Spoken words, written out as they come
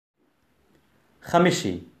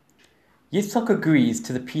Chamishi. Yitzhak agrees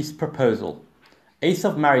to the peace proposal.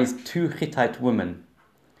 Esav marries two Hittite women.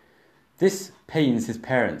 This pains his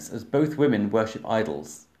parents as both women worship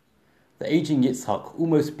idols. The aging Yitzhak,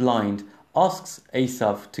 almost blind, asks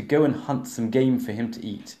Esav to go and hunt some game for him to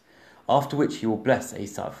eat, after which he will bless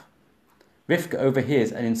Esav. Rivka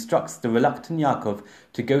overhears and instructs the reluctant Yaakov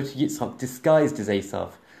to go to Yitzhak disguised as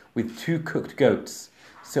Esav with two cooked goats,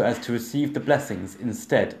 so as to receive the blessings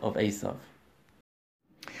instead of Esav.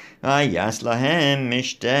 ויעש להם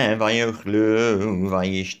משתה ויאכלו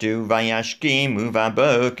וישתו וישכימו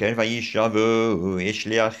בבוקר וישבו איש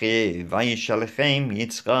לאחיו וישלחם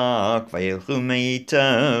יצחק וילכו מאיתו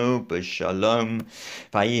בשלום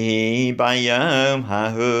ויהי ביום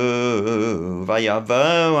ההוא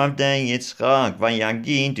ויבואו עבדי יצחק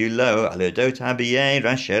ויגידו לו על אודות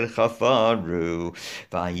הבאר אשר חפרו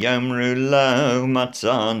ויאמרו לו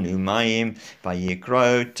מצאנו מים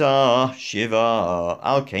ויקרא אותה שיבה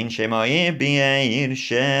על כן שמאי באר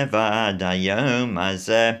שבע עד היום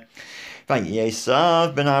הזה. ויהי עשיו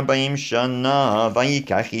בן 40 שנה,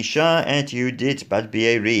 ויקח אישה את יהודית בת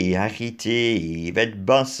בארי החיתי, ואת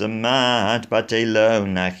בסמת בת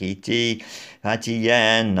אלון החיתי,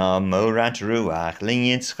 ותהיינה מורת רוח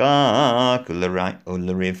ליצחק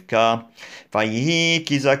ולרבקה. ויהי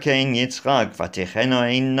כי זקן יצחק, ותחנו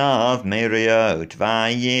עיניו מרעות,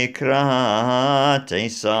 ויקרא את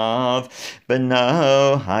עשיו בנו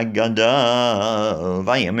הגדול,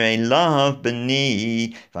 ויאמר אליו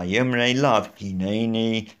בני, ויאמר אליו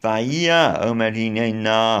הנני, ויאמר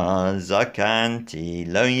הננה זקנתי,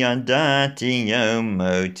 לא ידעתי יום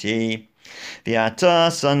מותי. ואתה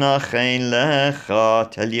שנח לך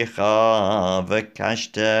תלייך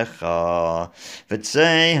וקשתך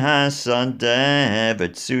וצא השדה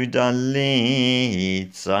וצודה לי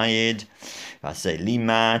ציד ועשה לי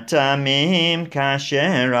מטעמים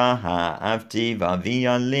כאשר אהבתי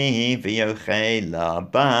ואביה לי ויאכלה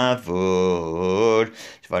בעבור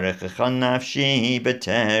תברכך נפשי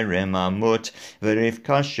בטרם אמות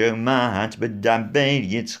ורבקה שומעת בדבר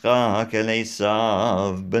יצחק אל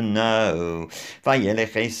עשיו בנו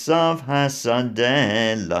וילך עשיו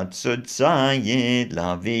השדה לצוד ציד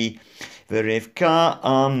להביא ורבקה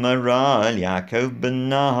אמרה אל יעקב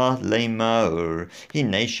בנה לאמור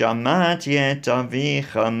הנה שמעתי את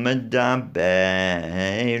אביך מדבר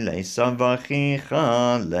לעשיו אחיך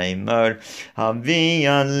לאמור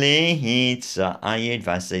הביאה לי ציד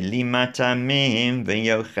ועשה לי מטעמים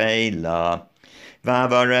ויאכלה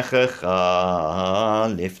ואברכך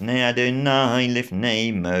לפני אדוני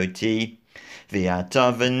לפני מותי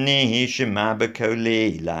ואתה בני שמע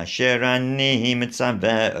בקולי לאשר אני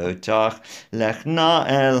מצווה אותך לך נא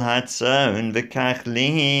אל הצאן וקח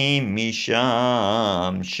לי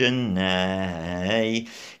משם שני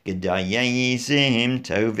גדיי עזים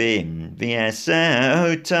טובים ועשה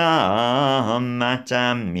אותם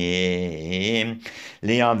מטעמים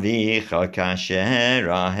לאביך כאשר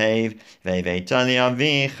אהב והבאת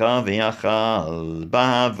לאביך ויאכל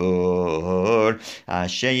בעבור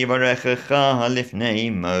אשר יברכך לפני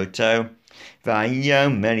מותו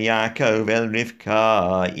ויאמר יעקב אל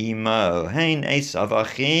רבקה אמו הן עשיו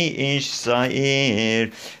אחי איש שעיר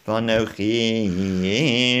ואנוכי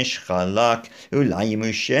איש חלק אולי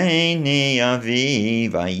ימושני אבי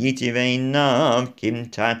והייתי בעיניו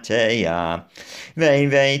כמטאטא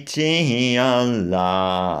והבאתי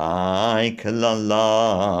עלי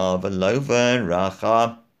קללה ולא ברכה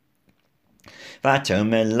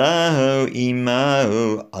ותאמר לו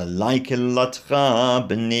אמו עלי קללתך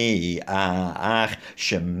בני אך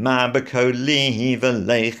שמע בקולי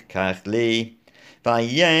ולך קח לי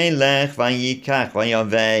וילך ויקח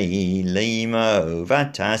ויביא לאמו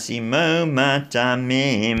ותעש עמו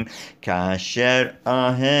מטעמים כאשר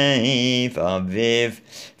אהב אביו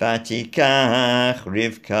ותיקח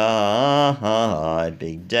רבקה את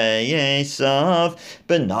בגדי עשיו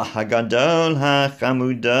בנה הגדול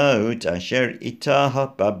החמודות אשר איתה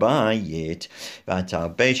בבית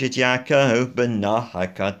ותלבש את יעקב בנה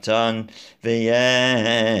הקטן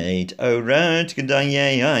ואת אורות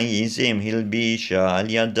גדיי העזים הלבישה על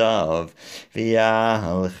ידיו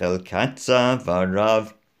ועל חלקת צוואריו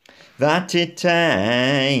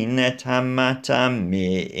ותיתן את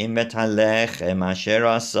המטעמים ואת הלחם אשר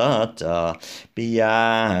עשת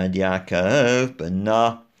ביד יעקב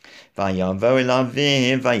בנה ויבוא אל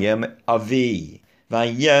אביו ויאמר אבי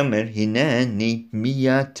ויאמר הנני מי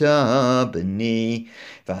אתה בני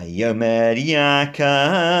ויאמר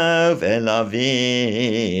יעקב אל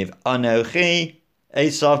אביו אנוכי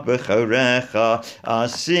Esav b'chorecha,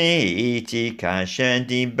 asiti kasher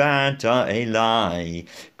dibarta elai,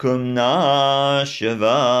 kumna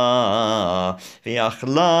sheva,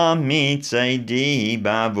 v'achla mitzaydi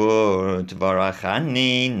bavur,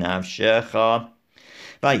 tvarachani nafshecha.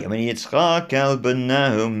 ויאמר יצחק אל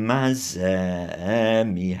בנו, מה זה?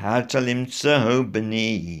 מיהרת למצוא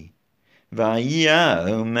בני.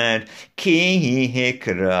 ויאמר כי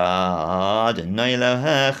הקרא אדוני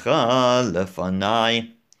אלוהיך לפני.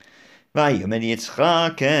 ויאמר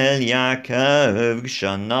יצחק אל יעקב,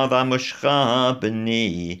 שנה ועמושך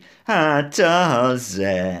בני, אתה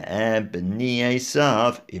זה בני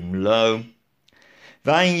עשיו אם לא.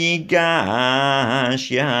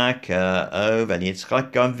 ויגש יעקב אל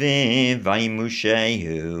יצחק אביו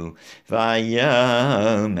וימושהו,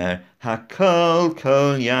 ויאמר הכל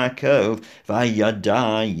כל יעקב,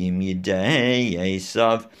 וידיים ידי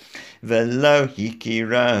עשיו, ולא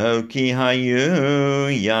הכירו כי היו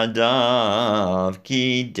ידיו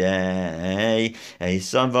כידי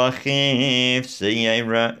עשיו אחיו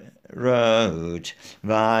שערות,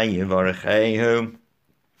 ויברכהו.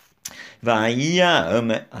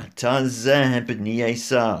 ויאמר אתה זה בני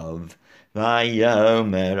עשיו,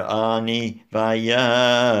 ויאמר אני,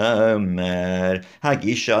 ויאמר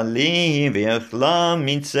הגישה לי ואכלה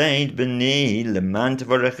מצאת בני, למען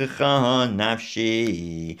תברכך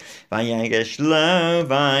נפשי. ויגש לו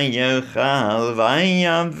ויאכל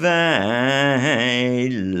ויבא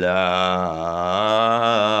לו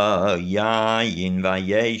יין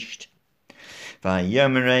וישת.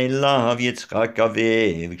 ויאמר אליו יצחק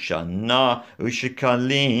אביו, שנה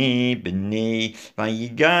ושקלי בני,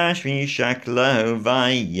 ויגש וישקלו,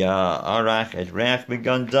 ויערך את ריח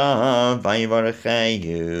בגדיו,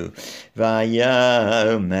 ויברכהו.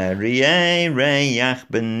 ויאמר ראה ריח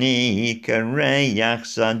בני כריח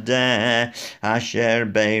שדה, אשר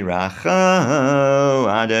ברכו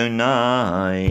אדוני.